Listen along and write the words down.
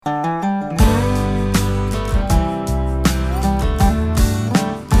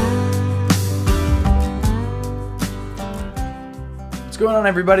going on,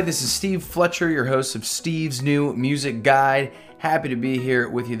 everybody? This is Steve Fletcher, your host of Steve's New Music Guide. Happy to be here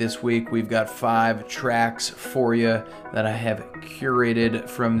with you this week. We've got 5 tracks for you that I have curated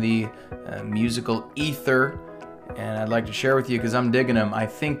from the musical ether, and I'd like to share with you because I'm digging them. I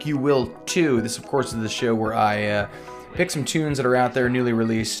think you will too. This, of course, is the show where I pick some tunes that are out there, newly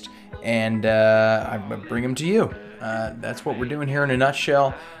released, and I bring them to you. That's what we're doing here in a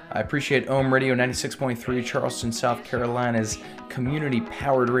nutshell. I appreciate Ohm Radio 96.3, Charleston, South Carolina's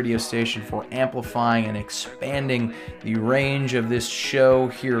community-powered radio station, for amplifying and expanding the range of this show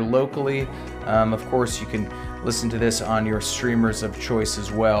here locally. Of course, you can listen to this on your streamers of choice as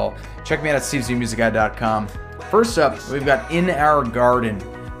well. Check me out at stevesnewmusicguide.com. First up, we've got In Our Garden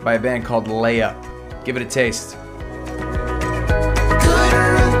by a band called Layup. Give it a taste.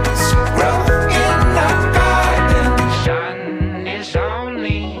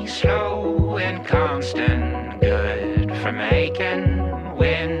 Making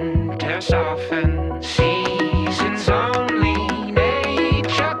winter soften, seasons only,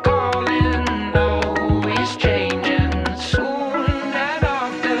 nature calling, always changing, soon and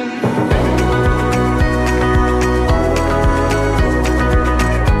often.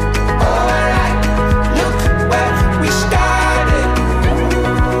 Alright, look where we started.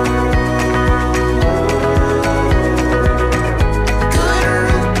 Good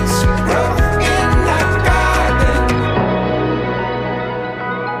roots grow in our garden.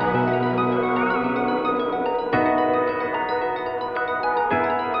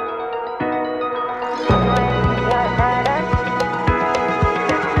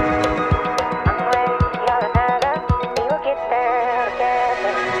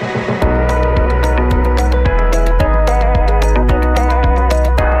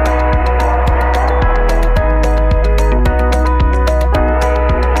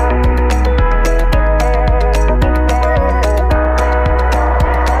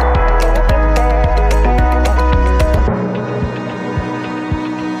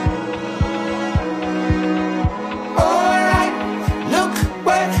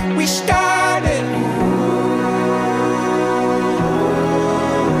 We started.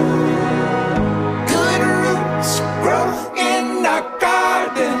 Good roots grow in our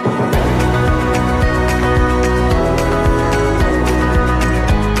garden.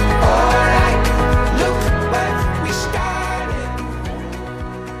 Alright, look where we started.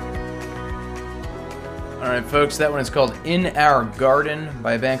 Alright, folks, that one is called In Our Garden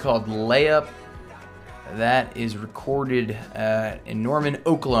by a band called Layup. That is recorded in Norman,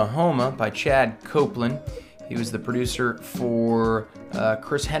 Oklahoma by Chad Copeland. He was the producer for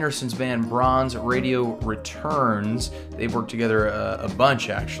Chris Henderson's band Bronze Radio Returns. They've worked together a bunch,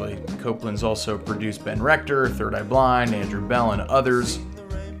 actually. Copeland's also produced Ben Rector, Third Eye Blind, Andrew Bell, and others.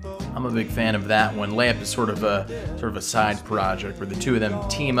 I'm a big fan of that one. Layup is sort of a side project where the two of them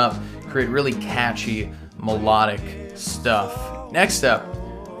team up, create really catchy, melodic stuff. Next up,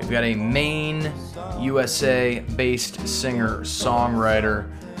 we've got a Maine, USA-based singer-songwriter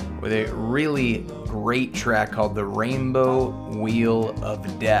with a really great track called The Rainbow Wheel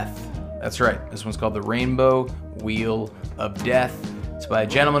of Death. That's right, this one's called The Rainbow Wheel of Death. It's by a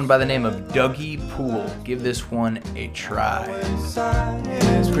gentleman by the name of Dougie Poole. Give this one a try.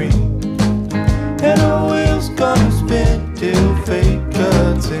 And our wheels gonna spin till fate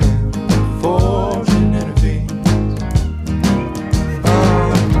cuts in, fortune intervenes.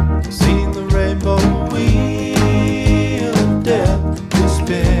 Seen the rainbow wheel of death, to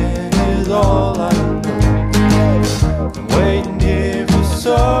spin is all I know. Been waiting here for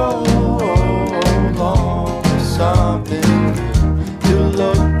so long for something good, to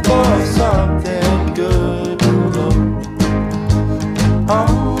look for something good to look.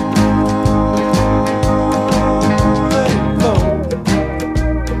 Let it go.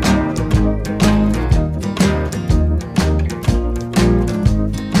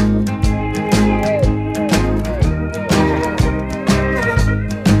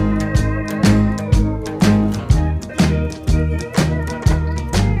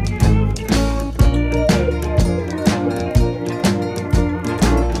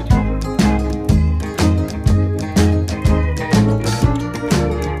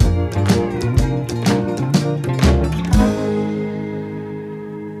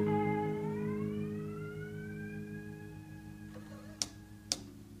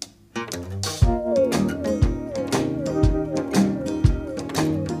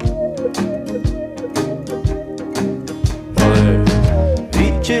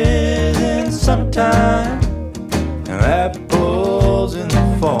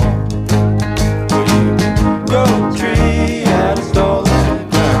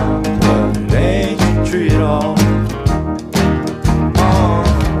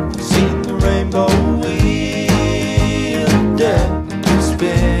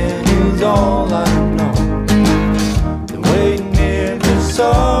 spin is all I know. Been waiting here for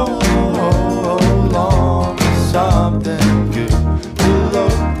so long for something good to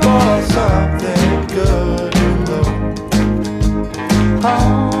look for, something good to look. Oh,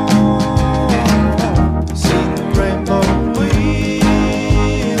 seen the rainbow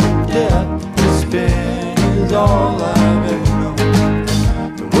wheel of death, the spin is all I've ever known.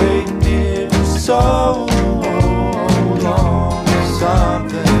 Been waiting here for so long for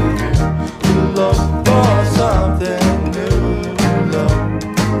something good to look for, something new to love.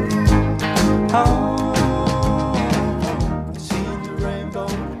 Oh, seen the rainbow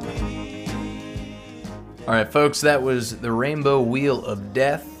wheel. All right, folks, that was The Rainbow Wheel of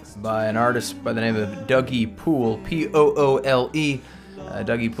Death by an artist by the name of Dougie Poole, Poole.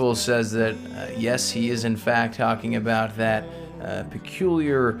 Dougie Poole says that, yes, he is in fact talking about that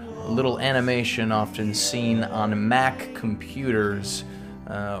peculiar little animation often seen on Mac computers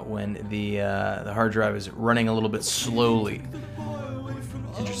when the hard drive is running a little bit slowly.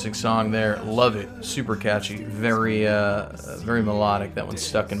 Interesting song there. Love it. Super catchy. Very melodic. That one's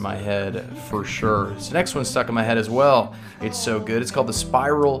stuck in my head for sure. This next one's stuck in my head as well. It's so good. It's called The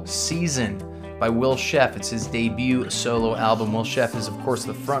Spiral Season by Will Sheff. It's his debut solo album. Will Sheff is, of course,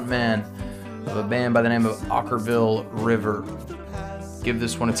 the frontman of a band by the name of Ockerville River. Give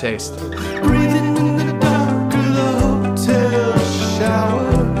this one a taste. Breathing in the dark of the hotel shower.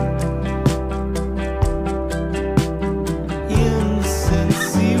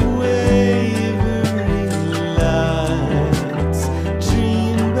 Incense wavering lights.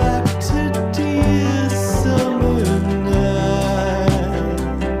 Dream back to dear summer nights.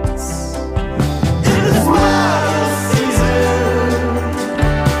 In the spiral season,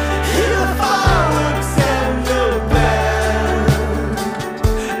 hear the fireworks and the band.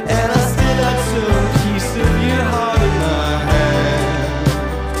 And I still have some piece of your heart in my hand.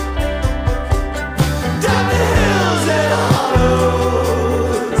 Down the hills and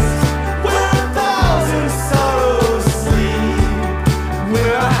hollows, where a thousand sorrows sleep,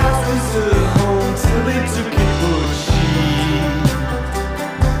 where our house was a home till they took it for cheap.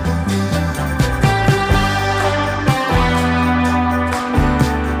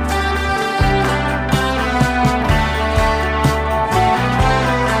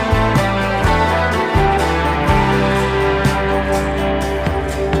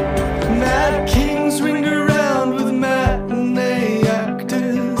 Mad kings ring around with matinee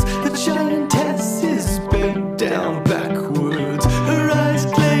actors. The giantess is bent down backwards, her eyes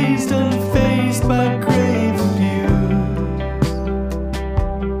glazed, unfazed by grave abuse.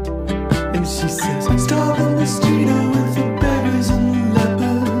 And she says, starving the street with the beggars and the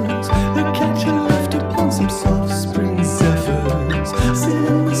lepers, the catcher left upon some soft spring zephyrs,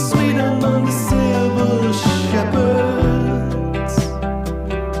 sitting the sweet among the sable shepherds.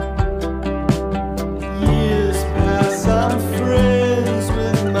 Years pass, I'm friends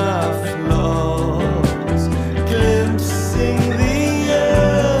with my flaws, glimpsing the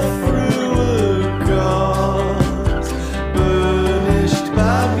earth through her gauze, burnished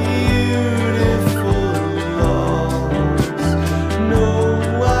by beautiful laws. No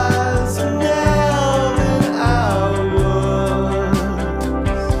wiser now than I was.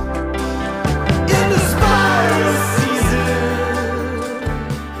 In the spiral season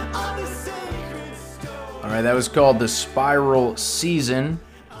of the sacred stone. All right, that was called The Spiral Season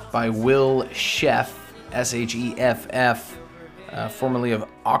by Will Sheff, Sheff, formerly of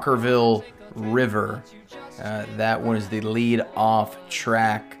Ockerville River. That one is the lead off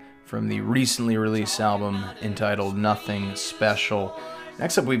track from the recently released album entitled Nothing Special.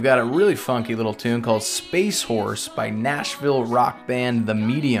 Next up, we've got a really funky little tune called Space Horse by Nashville rock band The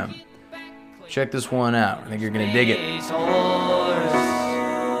Medium. Check this one out. I think you're going to dig it.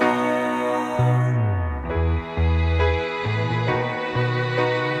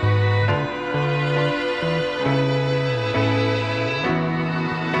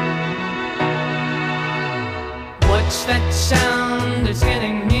 What's that sound that's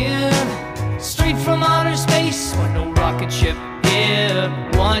getting near? Straight from outer space where no rocket ship hit.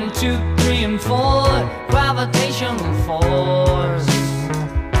 1, 2, 3, and 4, gravitational force.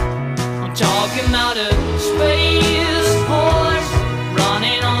 I'm talking about a space horse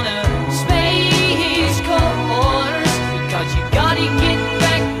running on a space course, because you gotta get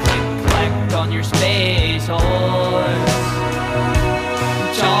back click clack on your space horse.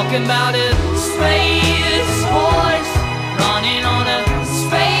 I'm talking about a space horse running on a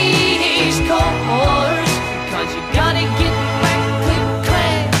space course, because you gotta get back click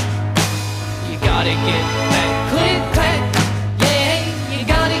clack. You gotta get back click clack. Yeah, you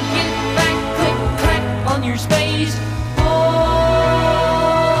gotta get back click clack on your space horse.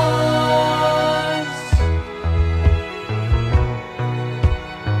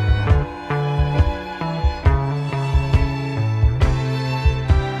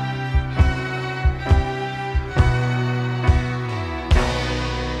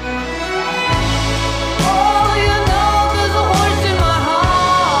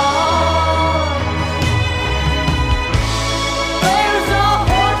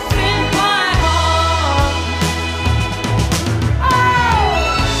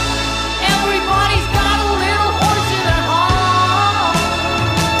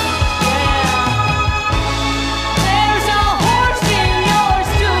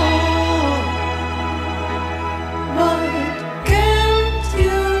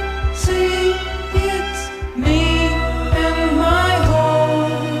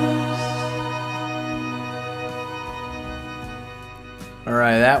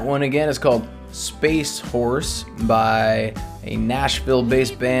 one again is called Space Horse by a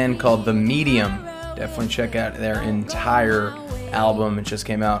Nashville-based band called The Medium. Definitely check out their entire album. It just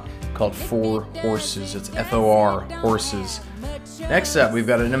came out, called Four Horses. It's F-O-R, Horses. Next up, we've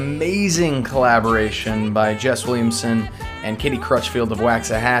got an amazing collaboration by Jess Williamson and Katie Crutchfield of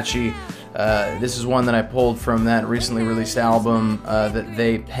Waxahachie. This is one that I pulled from that recently released album that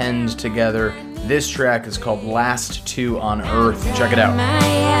they penned together. This track is called Last Two on Earth. Check it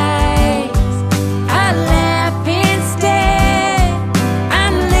out.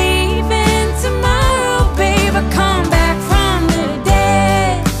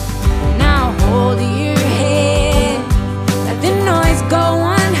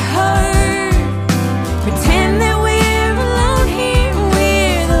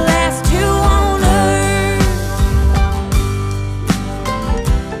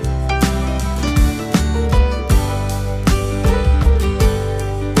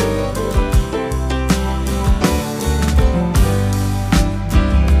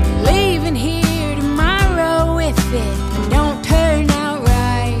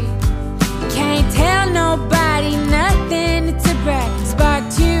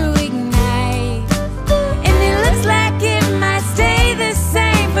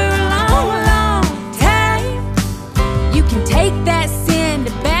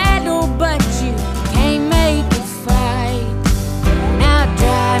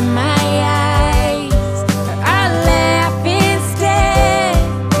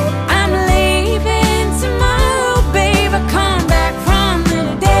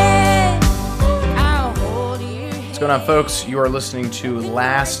 Folks, you are listening to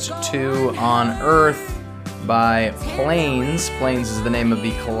Last Two on Earth by Plains. Plains is the name of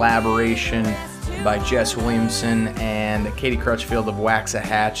the collaboration by Jess Williamson and Katie Crutchfield of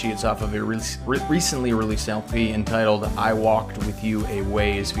Waxahachie. It's off of a recently released LP entitled I Walked With You a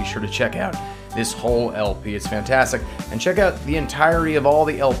Ways. Be sure to check out this whole LP. It's fantastic. And check out the entirety of all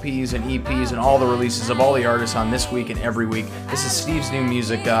the LPs and EPs and all the releases of all the artists on This Week and Every Week. This is Steve's new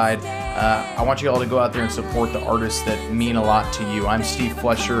music guide. I want you all to go out there and support the artists that mean a lot to you. I'm Steve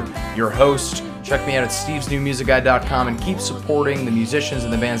Fletcher, your host. Check me out at stevesnewmusicguide.com and keep supporting the musicians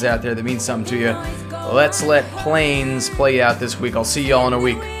and the bands out there that mean something to you. Let's let Plains play you out this week. I'll see you all in a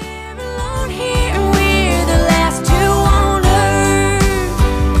week.